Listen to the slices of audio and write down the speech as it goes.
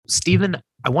Stephen,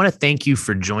 I want to thank you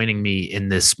for joining me in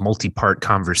this multi-part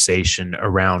conversation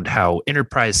around how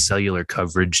enterprise cellular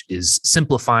coverage is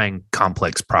simplifying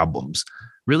complex problems.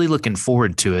 Really looking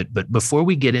forward to it. But before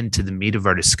we get into the meat of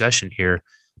our discussion here,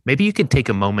 maybe you could take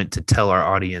a moment to tell our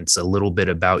audience a little bit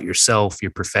about yourself,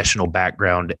 your professional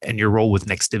background, and your role with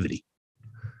Nextivity.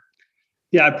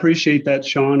 Yeah, I appreciate that,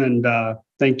 Sean, and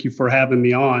thank you for having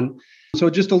me on. So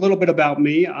just a little bit about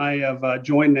me. I have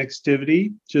joined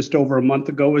Nextivity just over a month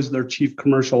ago as their Chief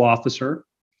Commercial Officer.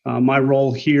 My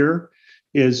role here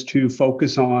is to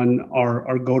focus on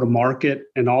our go-to-market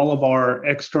and all of our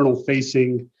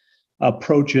external-facing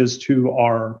approaches to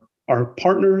our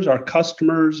partners, our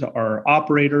customers, our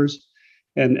operators,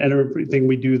 and everything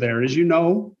we do there. As you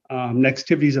know,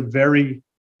 Nextivity is a very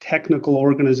technical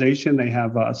organization. They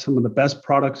have some of the best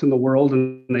products in the world,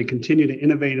 and they continue to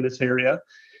innovate in this area.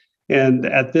 And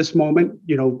at this moment,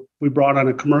 we brought on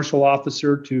a commercial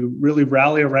officer to really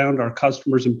rally around our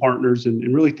customers and partners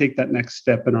and really take that next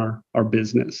step in our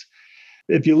business.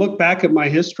 If you look back at my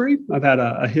history, I've had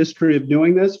a history of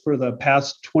doing this for the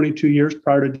past 22 years.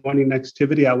 Prior to joining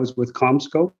Nextivity, I was with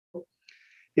CommScope.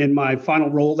 In my final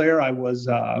role there, I was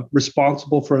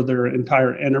responsible for their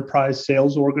entire enterprise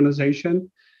sales organization,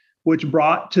 which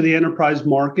brought to the enterprise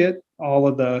market all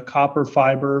of the copper,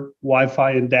 fiber,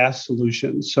 Wi-Fi, and DAS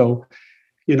solutions. So,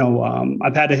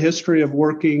 I've had a history of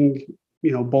working,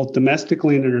 both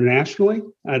domestically and internationally.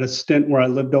 I had a stint where I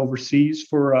lived overseas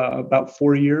for about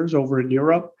 4 years over in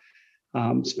Europe.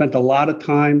 Spent a lot of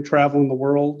time traveling the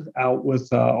world out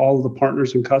with all of the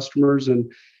partners and customers.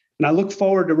 And I look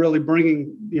forward to really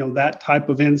bringing, that type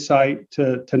of insight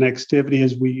to Nextivity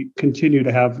as we continue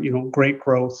to have, great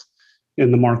growth in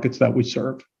the markets that we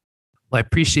serve. Well, I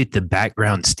appreciate the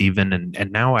background, Stephen.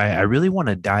 And now I really want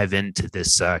to dive into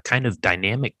this kind of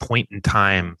dynamic point in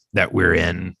time that we're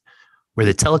in, where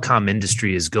the telecom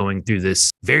industry is going through this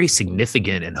very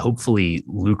significant and hopefully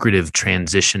lucrative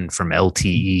transition from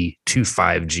LTE to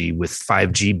 5G, with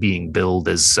 5G being billed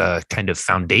as kind of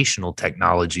foundational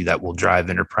technology that will drive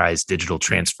enterprise digital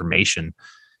transformation.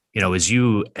 As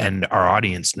you and our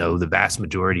audience know, the vast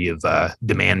majority of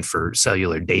demand for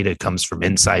cellular data comes from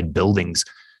inside buildings.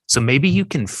 So maybe you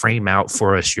can frame out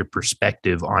for us your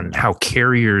perspective on how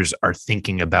carriers are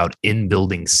thinking about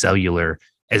in-building cellular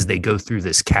as they go through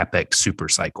this CapEx super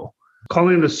cycle.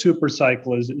 Calling it a super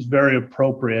cycle is very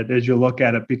appropriate as you look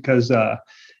at it, because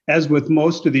as with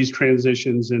most of these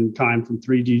transitions in time from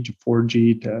 3G to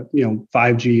 4G to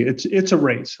 5G, it's a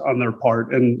race on their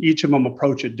part, and each of them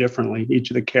approach it differently. Each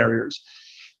of the carriers,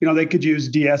 they could use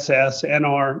DSS,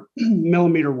 NR,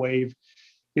 millimeter wave.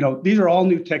 These are all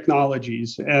new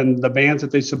technologies, and the bands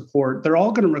that they support, they're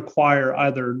all going to require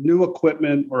either new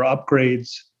equipment or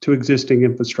upgrades to existing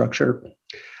infrastructure.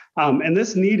 And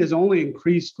this need is only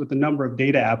increased with the number of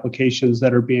data applications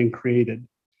that are being created.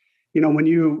 When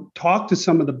you talk to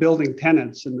some of the building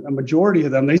tenants, and a majority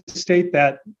of them, they state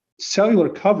that cellular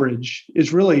coverage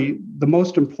is really the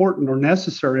most important or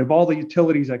necessary of all the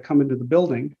utilities that come into the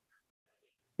building.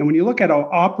 And when you look at how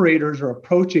operators are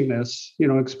approaching this,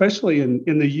 especially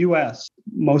in the US,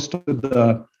 most of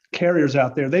the carriers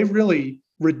out there, they've really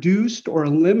reduced or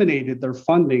eliminated their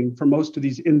funding for most of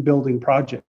these in-building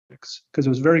projects because it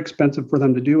was very expensive for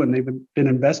them to do. And they've been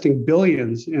investing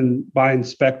billions in buying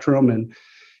spectrum and,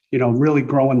 really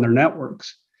growing their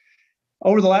networks.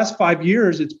 Over the last 5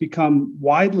 years, it's become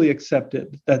widely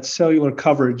accepted that cellular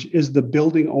coverage is the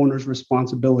building owner's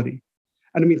responsibility.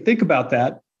 And think about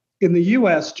that. In the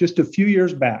US, just a few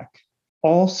years back,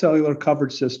 all cellular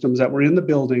coverage systems that were in the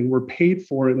building were paid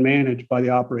for and managed by the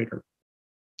operator.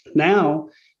 Now,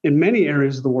 in many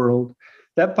areas of the world,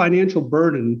 that financial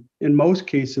burden, in most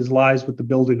cases, lies with the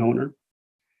building owner.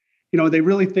 They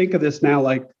really think of this now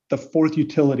like the fourth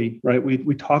utility, right?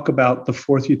 We talk about the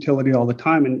fourth utility all the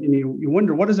time, and you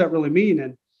wonder, what does that really mean?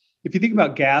 And if you think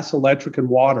about gas, electric, and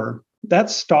water,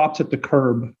 that stops at the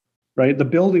curb. Right, the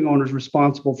building owner is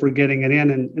responsible for getting it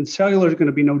in, and cellular is going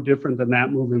to be no different than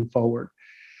that moving forward.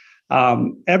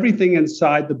 Everything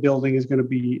inside the building is going to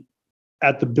be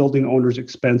at the building owner's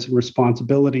expense and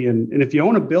responsibility. And if you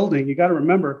own a building, you got to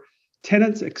remember,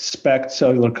 tenants expect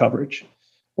cellular coverage,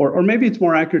 or maybe it's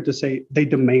more accurate to say they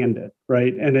demand it,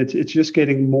 right? And it's just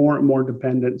getting more and more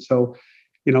dependent. So,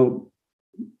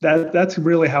 that's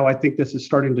really how I think this is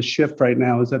starting to shift right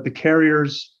now, is that the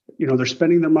carriers, they're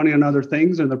spending their money on other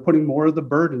things, and they're putting more of the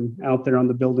burden out there on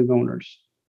the building owners.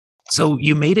 So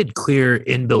you made it clear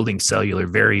in-building cellular,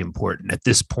 very important. At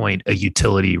this point, a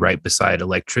utility right beside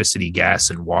electricity, gas,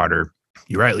 and water.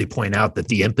 You rightly point out that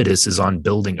the impetus is on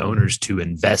building owners to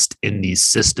invest in these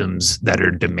systems that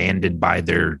are demanded by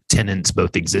their tenants,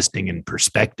 both existing and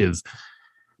prospective.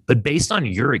 But based on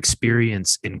your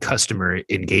experience in customer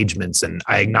engagements, and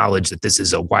I acknowledge that this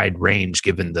is a wide range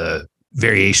given the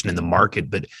variation in the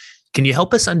market, but can you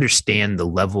help us understand the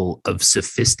level of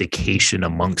sophistication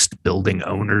amongst building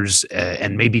owners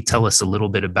and maybe tell us a little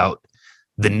bit about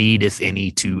the need, if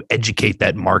any, to educate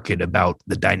that market about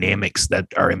the dynamics that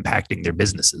are impacting their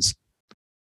businesses?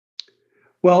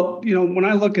 Well, when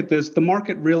I look at this, the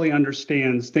market really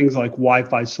understands things like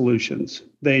Wi-Fi solutions.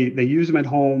 They use them at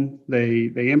home, they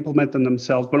implement them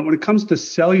themselves. But when it comes to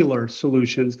cellular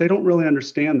solutions, they don't really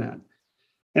understand that.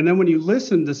 And then when you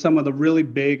listen to some of the really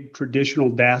big traditional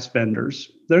DAS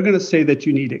vendors, they're going to say that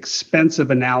you need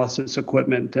expensive analysis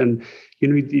equipment and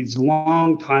you need these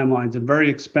long timelines and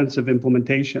very expensive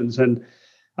implementations. And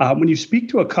when you speak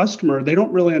to a customer, they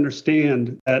don't really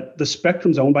understand that the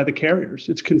spectrum's owned by the carriers.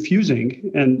 It's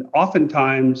confusing. And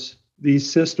oftentimes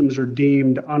these systems are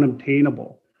deemed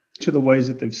unobtainable. Each of the ways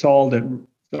that they've solved it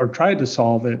or tried to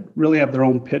solve it really have their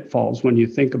own pitfalls when you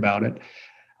think about it.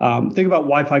 Think about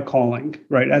Wi-Fi calling,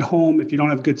 right? At home, if you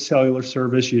don't have good cellular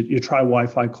service, you try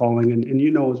Wi-Fi calling, and you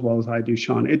know as well as I do,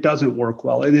 Sean, it doesn't work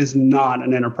well. It is not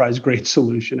an enterprise-grade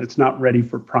solution. It's not ready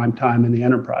for prime time in the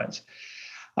enterprise.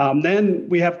 Then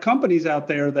we have companies out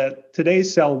there that today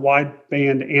sell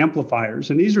wideband amplifiers,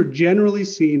 and these are generally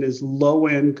seen as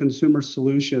low-end consumer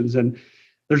solutions. And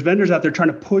there's vendors out there trying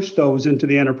to push those into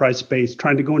the enterprise space,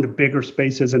 trying to go into bigger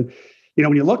spaces. And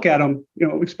when you look at them,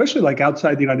 especially like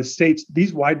outside the United States,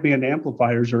 these wideband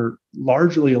amplifiers are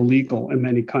largely illegal in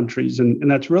many countries. And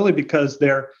that's really because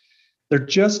they're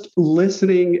just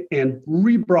listening and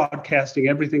rebroadcasting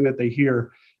everything that they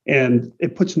hear. And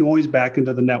it puts noise back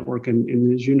into the network.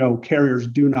 And as you know, carriers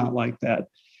do not like that.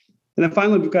 And then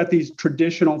finally, we've got these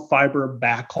traditional fiber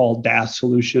backhaul DAS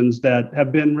solutions that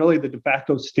have been really the de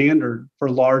facto standard for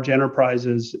large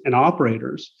enterprises and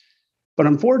operators. But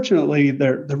unfortunately,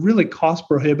 they're really cost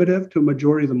prohibitive to a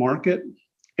majority of the market.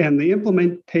 And the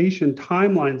implementation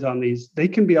timelines on these, they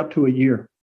can be up to a year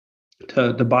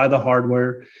to buy the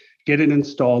hardware, get it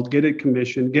installed, get it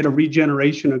commissioned, get a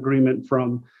regeneration agreement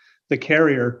from the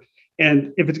carrier.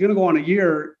 And if it's going to go on a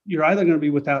year, you're either going to be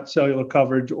without cellular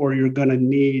coverage or you're going to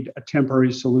need a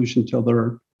temporary solution till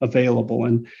they're available.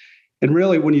 And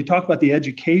really, when you talk about the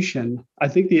education, I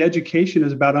think the education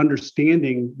is about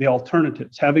understanding the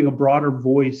alternatives, having a broader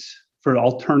voice for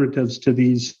alternatives to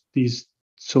these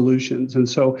solutions. And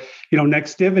so,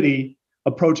 Nextivity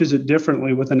approaches it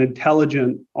differently with an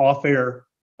intelligent off-air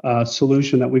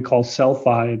solution that we call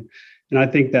Selfie. And I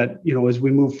think that, as we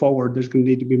move forward, there's going to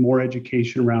need to be more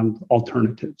education around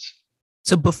alternatives.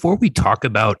 So before we talk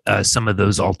about some of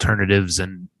those alternatives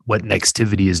and what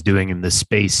Nextivity is doing in this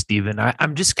space, Stephen,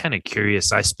 I'm just kind of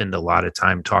curious. I spend a lot of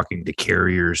time talking to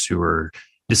carriers who are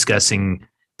discussing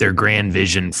their grand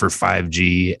vision for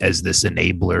 5G as this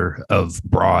enabler of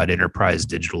broad enterprise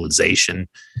digitalization.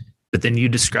 But then you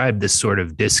describe this sort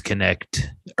of disconnect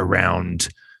around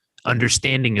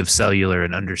understanding of cellular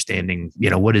and understanding,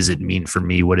 what does it mean for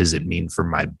me? What does it mean for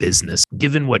my business?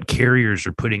 Given what carriers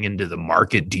are putting into the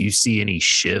market, do you see any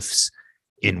shifts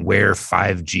in where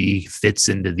 5G fits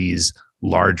into these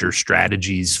larger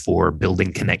strategies for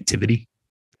building connectivity?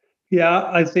 Yeah,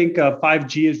 I think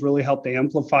 5G has really helped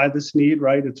amplify this need,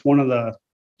 right? It's one of the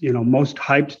most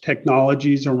hyped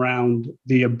technologies around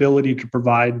the ability to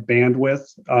provide bandwidth.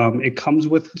 It comes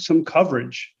with some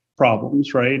coverage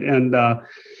problems, right? And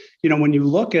when you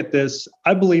look at this,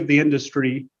 I believe the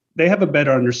industry, they have a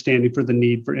better understanding for the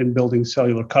need for in-building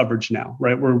cellular coverage now,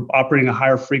 right? We're operating at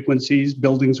higher frequencies.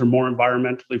 Buildings are more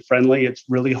environmentally friendly. It's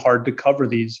really hard to cover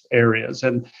these areas.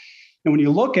 And when you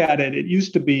look at it, it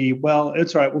used to be, well,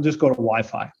 it's all right, we'll just go to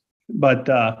Wi-Fi. But,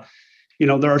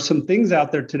 there are some things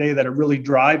out there today that are really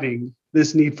driving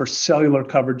this need for cellular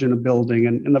coverage in a building.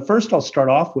 And the first I'll start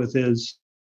off with is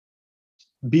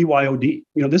BYOD.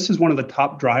 This is one of the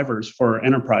top drivers for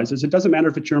enterprises. It doesn't matter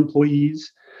if it's your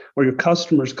employees or your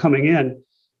customers coming in,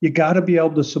 you got to be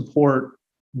able to support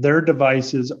their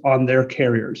devices on their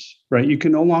carriers, right? You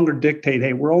can no longer dictate,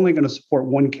 hey, we're only going to support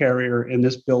one carrier in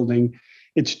this building.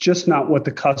 It's just not what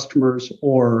the customers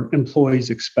or employees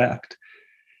expect.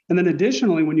 And then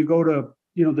additionally, when you go to,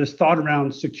 this thought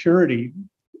around security,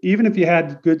 even if you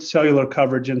had good cellular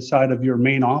coverage inside of your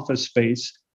main office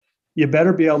space, you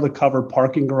better be able to cover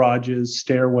parking garages,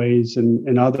 stairways,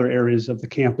 and other areas of the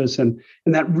campus. And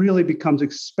that really becomes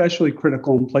especially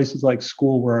critical in places like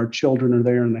school where our children are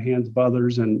there in the hands of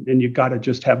others. And you've got to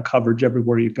just have coverage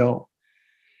everywhere you go.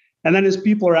 And then as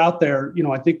people are out there,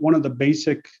 I think one of the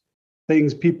basic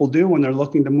things people do when they're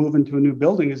looking to move into a new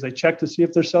building is they check to see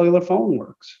if their cellular phone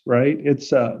works, right? It's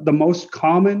the most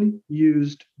common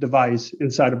used device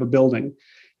inside of a building.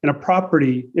 And a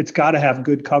property, it's got to have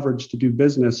good coverage to do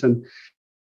business. And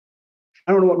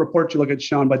I don't know what report you look at,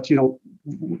 Sean, but you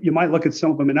might look at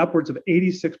some of them, and upwards of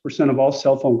 86% of all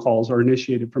cell phone calls are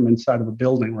initiated from inside of a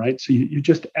building, right? So you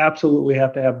just absolutely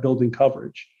have to have building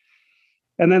coverage.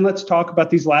 And then let's talk about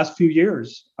these last few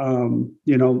years.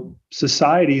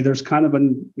 Society, there's kind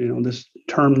of this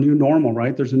term new normal,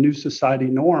 right? There's a new society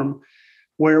norm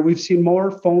where we've seen more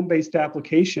phone-based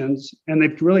applications, and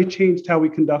they've really changed how we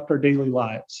conduct our daily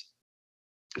lives.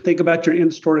 Think about your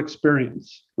in-store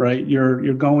experience, right?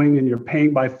 You're going and you're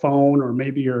paying by phone, or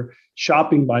maybe you're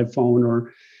shopping by phone,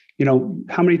 or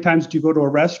how many times do you go to a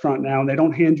restaurant now and they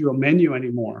don't hand you a menu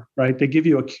anymore, right? They give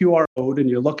you a QR code and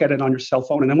you look at it on your cell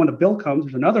phone, and then when the bill comes,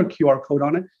 there's another QR code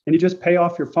on it, and you just pay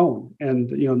off your phone, and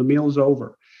the meal is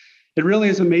over. It really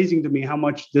is amazing to me how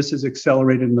much this has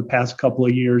accelerated in the past couple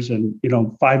of years, and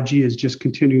 5G is just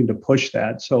continuing to push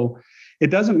that. So it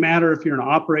doesn't matter if you're an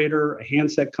operator, a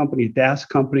handset company, a DAS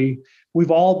company. We've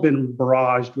all been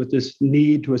barraged with this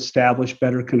need to establish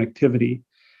better connectivity.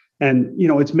 And,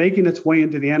 it's making its way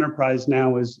into the enterprise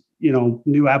now as,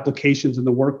 new applications in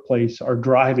the workplace are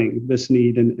driving this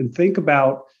need. And think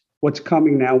about what's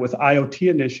coming now with IoT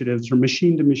initiatives or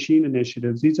machine-to-machine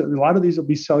initiatives. A lot of these will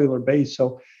be cellular-based.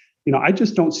 So, I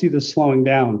just don't see this slowing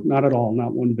down, not at all,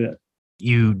 not one bit.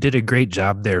 You did a great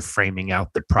job there framing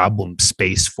out the problem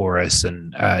space for us.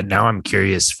 And now I'm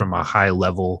curious from a high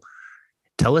level,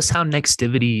 tell us how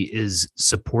Nextivity is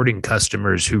supporting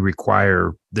customers who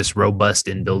require this robust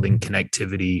in-building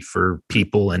connectivity for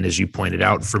people. And as you pointed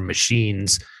out, for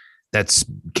machines, that's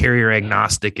carrier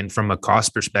agnostic, and from a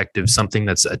cost perspective, something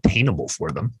that's attainable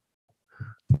for them.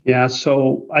 Yeah,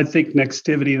 so I think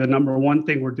Nextivity, the number one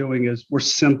thing we're doing is we're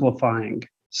simplifying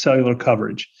cellular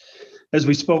coverage. As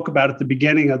we spoke about at the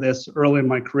beginning of this, early in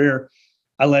my career,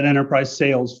 I led enterprise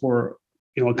sales for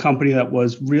a company that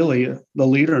was really the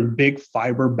leader in big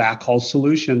fiber backhaul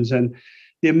solutions. And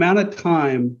the amount of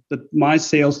time that my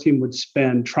sales team would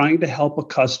spend trying to help a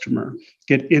customer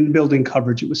get in-building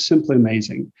coverage, it was simply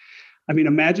amazing. I mean,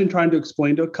 imagine trying to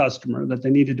explain to a customer that they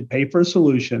needed to pay for a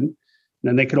solution,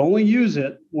 and they could only use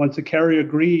it once the carrier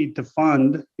agreed to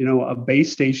fund, a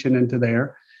base station into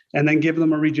there, and then give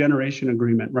them a regeneration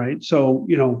agreement, right? So,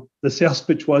 the sales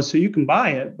pitch was, so you can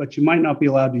buy it, but you might not be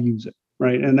allowed to use it,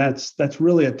 right? And that's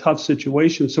really a tough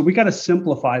situation. So we got to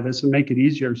simplify this and make it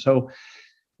easier. So,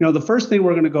 the first thing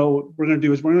we're going to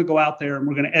do is we're going to go out there and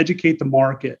we're going to educate the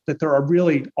market that there are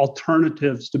really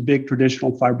alternatives to big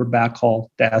traditional fiber backhaul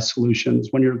DAS solutions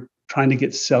when you're trying to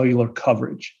get cellular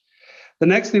coverage. The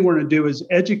next thing we're going to do is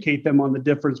educate them on the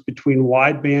difference between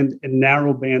wideband and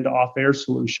narrowband off-air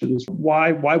solutions.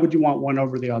 Why would you want one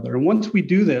over the other? And once we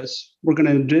do this, we're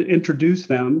going to introduce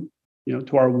them,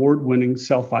 to our award-winning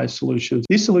Cell-Fi solutions.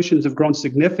 These solutions have grown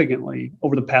significantly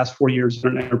over the past 4 years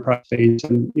in an enterprise phase,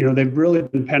 and they've really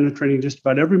been penetrating just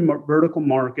about every vertical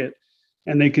market,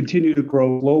 and they continue to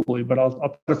grow globally. But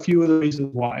I'll put a few of the reasons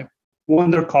why.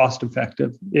 One, they're cost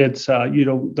effective. It's,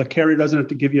 the carrier doesn't have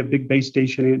to give you a big base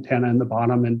station antenna in the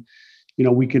bottom. And,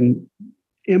 we can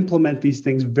implement these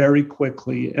things very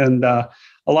quickly. And a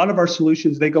lot of our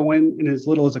solutions, they go in as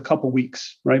little as a couple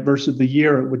weeks, right? Versus the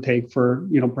year it would take for,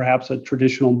 perhaps a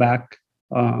traditional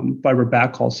fiber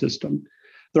backhaul system.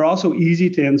 They're also easy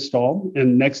to install.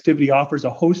 And Nextivity offers a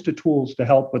host of tools to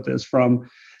help with this, from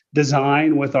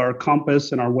design with our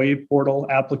Compass and our Wave Portal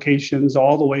applications,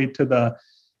 all the way to the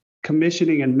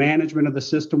commissioning and management of the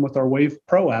system with our Wave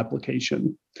Pro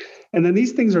application. And then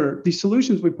these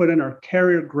solutions we put in are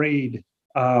carrier grade.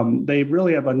 They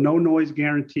really have a no noise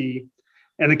guarantee.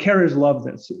 And the carriers love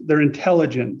this. They're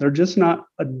intelligent. They're just not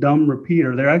a dumb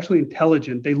repeater. They're actually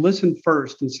intelligent. They listen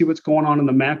first and see what's going on in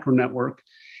the macro network.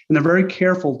 And they're very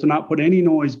careful to not put any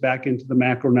noise back into the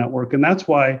macro network. And that's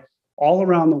why all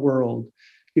around the world,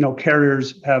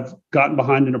 carriers have gotten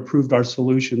behind and approved our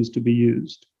solutions to be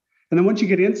used. And then once you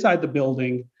get inside the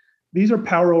building, these are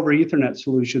power over Ethernet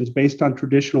solutions based on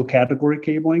traditional category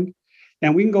cabling.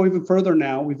 And we can go even further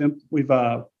now. We've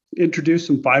introduced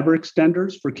some fiber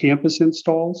extenders for campus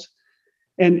installs.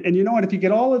 And you know what, if you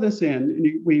get all of this in,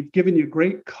 and we've given you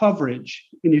great coverage,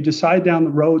 and you decide down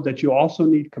the road that you also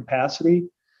need capacity,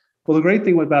 well, the great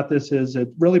thing about this is it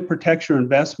really protects your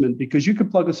investment, because you can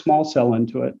plug a small cell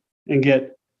into it and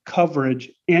get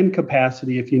coverage and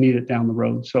capacity if you need it down the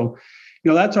road. So,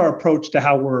 that's our approach to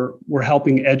how we're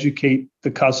helping educate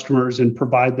the customers and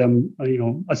provide them,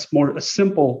 a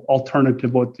simple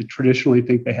alternative what they traditionally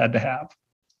think they had to have.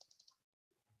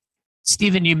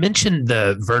 Stephen, you mentioned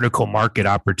the vertical market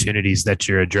opportunities that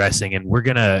you're addressing, and we're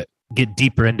going to get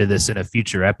deeper into this in a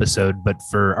future episode. But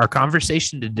for our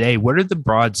conversation today, what are the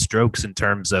broad strokes in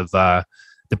terms of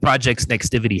the projects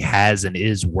Nextivity has and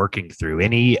is working through?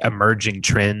 Any emerging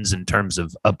trends in terms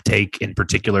of uptake in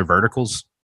particular verticals?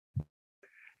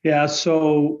 Yeah,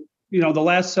 so the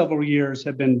last several years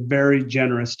have been very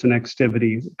generous to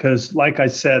Nextivity because, like I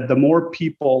said, the more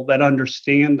people that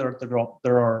understand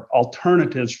there are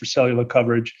alternatives for cellular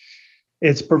coverage,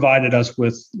 it's provided us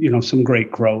with some great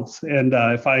growth. And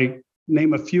if I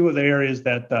name a few of the areas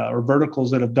that or verticals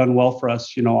that have done well for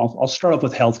us, I'll start off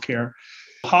with healthcare.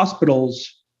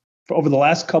 Hospitals over the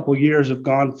last couple of years have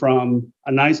gone from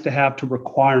a nice to have to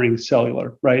requiring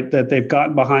cellular, right? That they've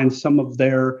gotten behind some of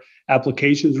their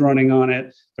applications running on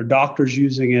it, their doctors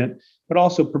using it, but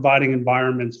also providing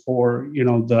environments for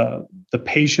the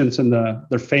patients and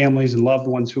their families and loved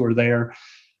ones who are there.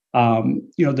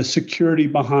 The security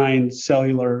behind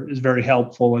cellular is very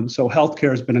helpful, and so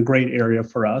healthcare has been a great area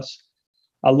for us.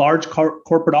 Large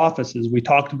corporate offices, we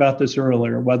talked about this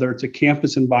earlier, whether it's a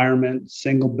campus environment,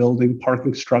 single building,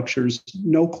 parking structures,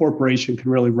 no corporation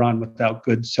can really run without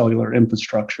good cellular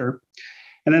infrastructure.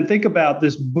 And then think about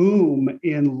this boom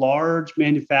in large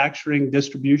manufacturing,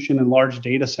 distribution, and large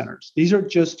data centers. These are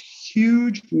just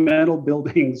huge metal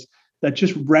buildings that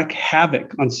just wreak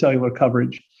havoc on cellular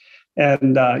coverage.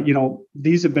 And,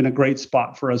 these have been a great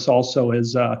spot for us also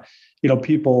as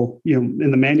people, in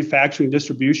the manufacturing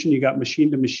distribution, you got machine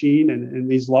to machine and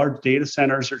these large data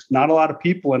centers, there's not a lot of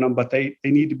people in them, but they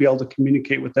need to be able to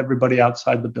communicate with everybody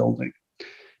outside the building.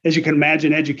 As you can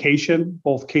imagine, education,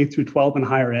 both K through 12 and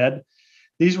higher ed,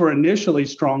 these were initially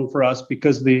strong for us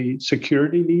because of the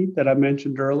security need that I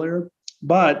mentioned earlier.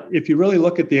 But if you really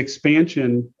look at the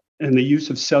expansion and the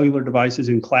use of cellular devices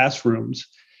in classrooms,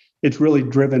 it's really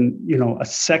driven, a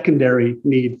secondary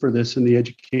need for this in the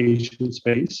education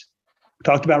space.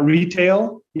 Talked about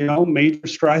retail, major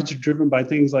strides are driven by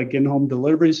things like in-home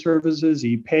delivery services,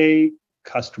 e-pay,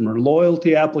 customer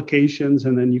loyalty applications,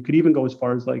 and then you could even go as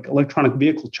far as like electronic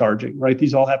vehicle charging, right?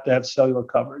 These all have to have cellular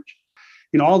coverage.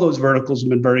 All those verticals have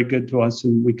been very good to us,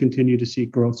 and we continue to see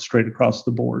growth straight across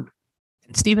the board.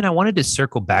 And Stephen, I wanted to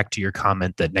circle back to your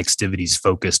comment that Nextivity is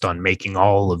focused on making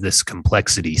all of this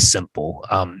complexity simple.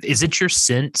 Is it your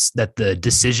sense that the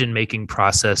decision-making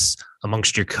process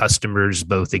amongst your customers,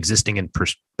 both existing and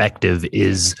prospective,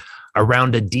 is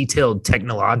around a detailed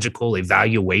technological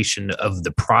evaluation of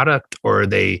the product, or are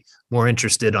they more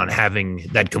interested on having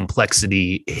that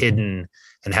complexity hidden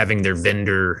and having their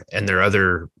vendor and their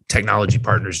other technology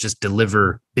partners just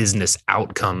deliver business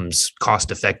outcomes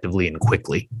cost effectively and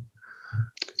quickly?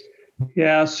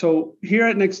 Yeah, so here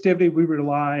at Nextivity, we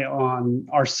rely on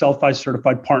our Self-I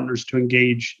certified partners to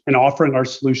engage in offering our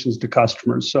solutions to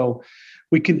customers. So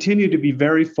we continue to be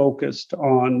very focused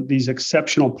on these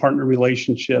exceptional partner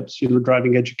relationships,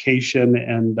 driving education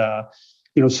and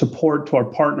support to our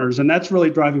partners. And that's really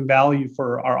driving value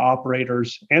for our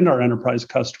operators and our enterprise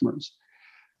customers.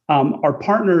 Our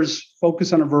partners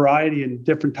focus on a variety of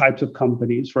different types of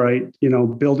companies, right?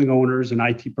 Building owners and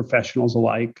IT professionals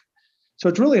alike. So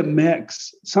it's really a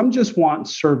mix. Some just want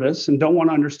service and don't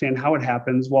want to understand how it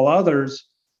happens, while others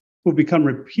who become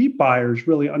repeat buyers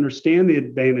really understand the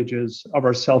advantages of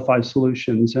our Self-I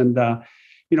solutions. And,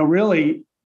 really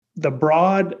the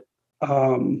broad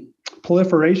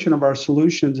proliferation of our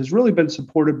solutions has really been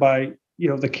supported by,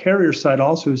 the carrier side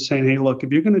also is saying, hey, look,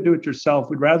 if you're going to do it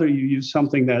yourself, we'd rather you use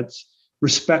something that's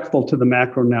respectful to the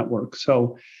macro network.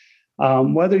 So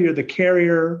whether you're the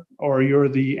carrier or you're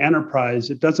the enterprise,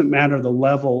 it doesn't matter the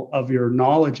level of your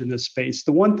knowledge in this space.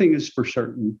 The one thing is for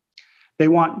certain, they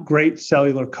want great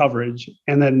cellular coverage.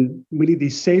 And then we need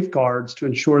these safeguards to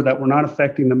ensure that we're not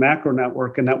affecting the macro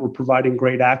network and that we're providing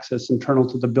great access internal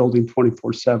to the building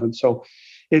 24/7. So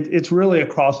it's really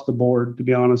across the board, to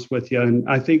be honest with you. And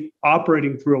I think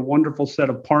operating through a wonderful set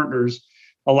of partners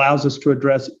allows us to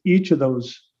address each of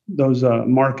those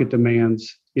market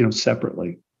demands,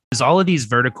 separately. As all of these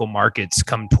vertical markets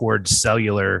come towards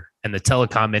cellular and the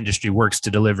telecom industry works to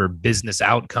deliver business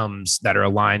outcomes that are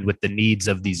aligned with the needs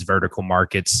of these vertical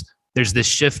markets, there's this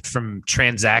shift from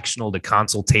transactional to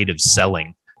consultative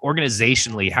selling.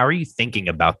 Organizationally, how are you thinking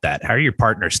about that? How are your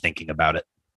partners thinking about it?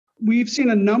 We've seen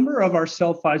a number of our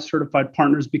Self-I certified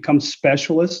partners become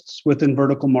specialists within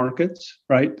vertical markets,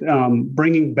 right?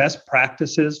 Bringing best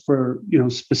practices for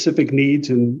specific needs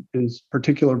in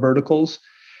particular verticals.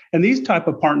 And these type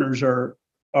of partners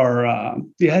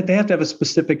they have to have a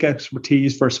specific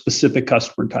expertise for a specific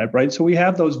customer type, right? So we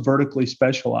have those vertically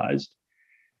specialized.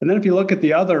 And then if you look at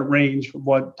the other range of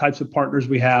what types of partners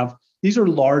we have, these are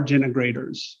large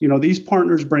integrators. These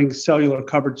partners bring cellular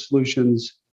coverage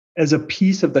solutions as a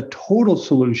piece of the total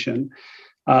solution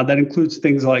That includes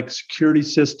things like security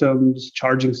systems,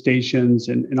 charging stations,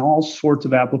 and all sorts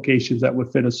of applications that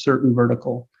would fit a certain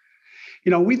vertical.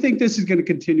 We think this is going to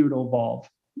continue to evolve.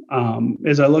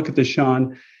 As I look at this,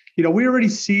 Sean, we already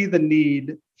see the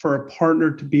need for a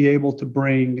partner to be able to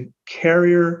bring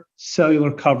carrier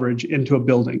cellular coverage into a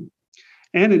building.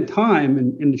 And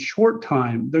in short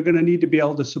time, they're going to need to be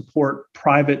able to support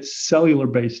private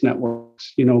cellular-based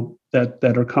networks,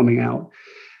 that are coming out.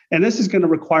 And this is going to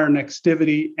require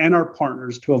Nextivity and our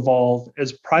partners to evolve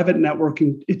as private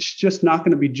networking. It's just not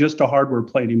going to be just a hardware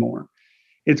play anymore.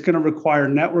 It's going to require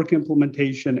network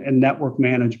implementation and network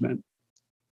management.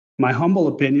 My humble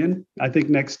opinion, I think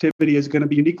Nextivity is going to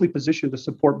be uniquely positioned to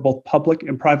support both public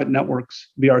and private networks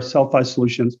via our Self-Fi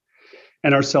solutions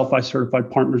and our Self-Fi certified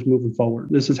partners moving forward.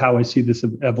 This is how I see this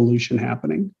evolution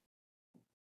happening.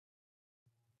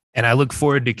 And I look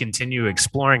forward to continue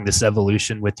exploring this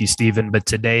evolution with you, Stephen. But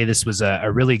today, this was a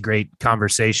really great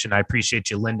conversation. I appreciate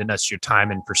you lending us your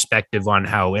time and perspective on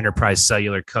how enterprise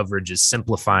cellular coverage is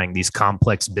simplifying these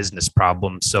complex business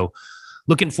problems. So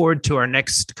looking forward to our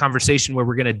next conversation where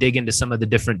we're going to dig into some of the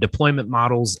different deployment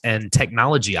models and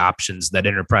technology options that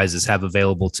enterprises have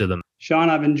available to them. Sean,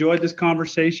 I've enjoyed this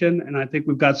conversation, and I think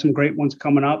we've got some great ones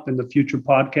coming up in the future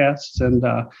podcasts, and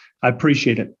I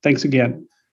appreciate it. Thanks again.